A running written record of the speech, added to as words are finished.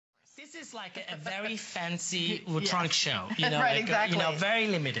This is like a very fancy trunk show, right, like, exactly. very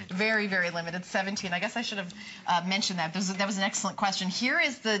limited. Very, very limited, 17. I guess I should have mentioned that. That was an excellent question. Here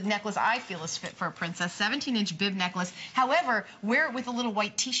is the necklace I feel is fit for a princess, 17-inch bib necklace. However, wear it with a little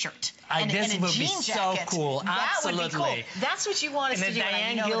white T-shirt and a jean be so jacket. cool. Absolutely. That would be cool. That's what you want us to do.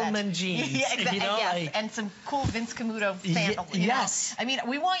 And Diane Gilman jeans. Yeah, exactly. Yes. Like, and some cool Vince Camuto sandals. Yes. I mean,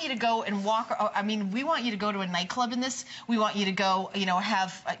 we want you to go and walk. I mean, we want you to go to a nightclub in this. We want you to go,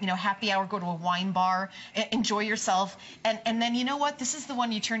 have, happy hour, go to a wine bar, enjoy yourself, and then you know what? This is the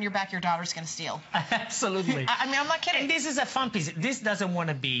one you turn your back, your daughter's going to steal. Absolutely. I mean, I'm not kidding. And this is a fun piece. This doesn't want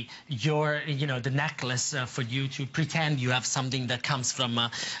to be your, the necklace for you to pretend you have something that comes from,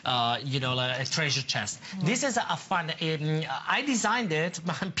 a treasure chest. This is a fun. I designed it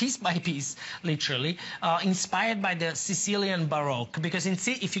piece by piece, literally, inspired by the Sicilian Baroque. Because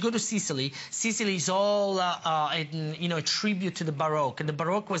if you go to Sicily, Sicily is all, a tribute to the Baroque. And the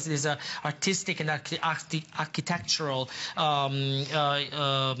Baroque was this artistic and architectural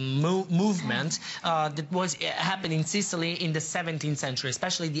movement that was happening in Sicily in the 17th century,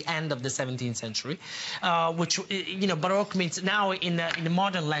 especially the end of the 17th century, which, Baroque means now in the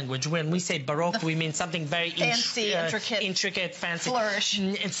modern language, when we say Baroque, we mean something very fancy, intricate, fancy. Flourish.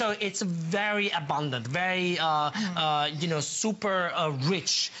 And so it's very abundant, very, super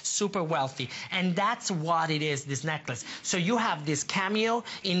rich, super wealthy. And that's what it is, this necklace. So you have this cameo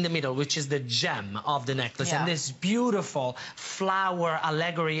in the middle, which is the gem of the necklace, and this beautiful flower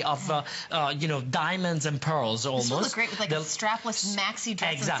allegory of, diamonds and pearls almost. This would look great with like a strapless maxi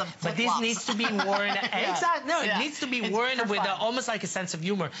dress and some flip-flops. But this needs to be worn, it needs to be worn with almost like a sense of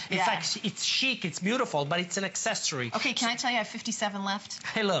humor. It's like, it's chic, it's beautiful, but it's an accessory. Okay, can I tell you I have 57 left?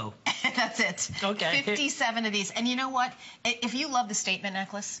 Hello. That's it. Okay. 57 of these. And you know what? If you love the statement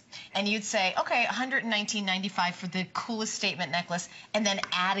necklace, and you'd say, okay, $119.95 for the coolest statement necklace, and then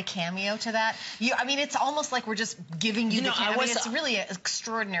add a cameo to that, I mean, it's almost like we're just giving you the cameo. It's really an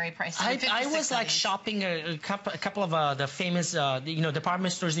extraordinary price. I was like shopping a couple of the famous,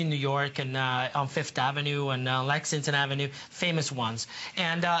 department stores in New York and on Fifth Avenue and Lexington Avenue, famous ones.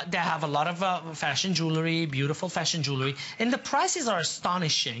 And they have a lot of fashion jewelry, beautiful fashion jewelry, and the prices are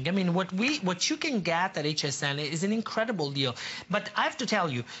astonishing. I mean, what you can get at HSN is an incredible deal. But I have to tell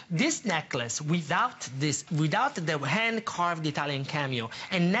you, this necklace, without the hand-carved Italian cameo,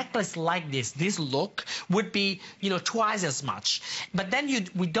 a necklace like this look would be, twice as much. But then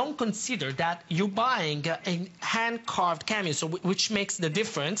we don't consider that you're buying a hand-carved cameo, so which makes the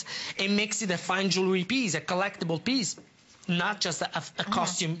difference. It makes it a fine jewelry piece, a collectible piece, not just a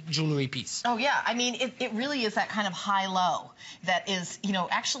costume jewelry piece. Oh, yeah. I mean, it really is that kind of high-low that is,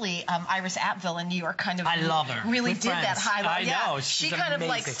 actually Iris Apfel in New York kind of... I love her. Really did that high-low. I know. She's she kind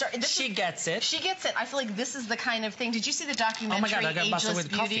amazing. of like... She gets it. She gets it. I feel like this is the kind of thing... Did you see the documentary, oh my God, I got busted with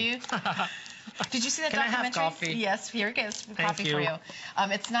Beauty? Did you see that documentary? Can I have coffee? Yes, here it is. Coffee for you.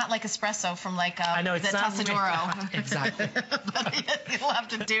 It's not like espresso from like I know, it's the Tassadoro. Exactly. But you'll have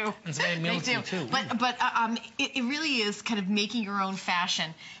to do. It's very milky too. But it really is kind of making your own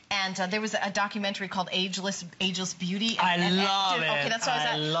fashion. And there was a documentary called Ageless Beauty. I love it. Okay, that's what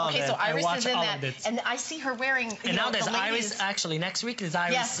I was at. Okay, so Iris is in that, and I see her wearing. And now there's Iris. Actually, next week is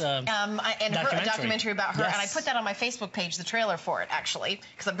Iris. Yes, and a documentary about her, and I put that on my Facebook page, the trailer for it, actually,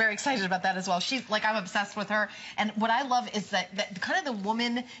 because I'm very excited about that as well. She's like, I'm obsessed with her, and what I love is that kind of the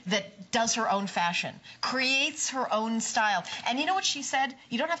woman that does her own fashion, creates her own style, and you know what she said?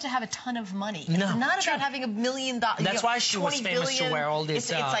 You don't have to have a ton of money. It's not about having $1 million. That's why she was famous to wear all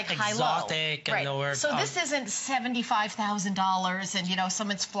this. It's like exotic high-low. And so this isn't $75,000 and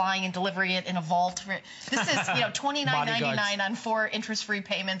someone's flying and delivering it in a vault. This is $29.99 on 4 interest-free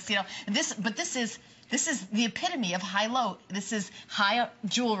payments. This is the epitome of high-low. This is high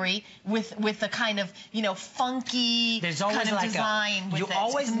jewelry with a kind of funky There's always kind of like design. You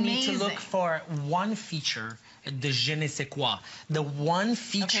always need to look for one feature. The je ne sais quoi. The one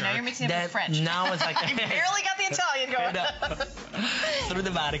feature. Okay, now you're mixing it with French. Now it's like I barely got the Italian going. Through the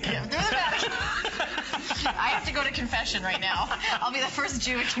Vatican. Yeah, through the Vatican. I have to go to confession right now. I'll be the first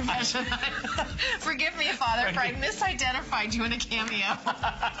Jew at confession. Forgive me, Father, for I misidentified you in a cameo.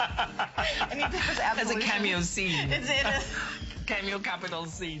 I need this absolution. That's a cameo scene. It is. Cameo capital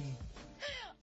scene.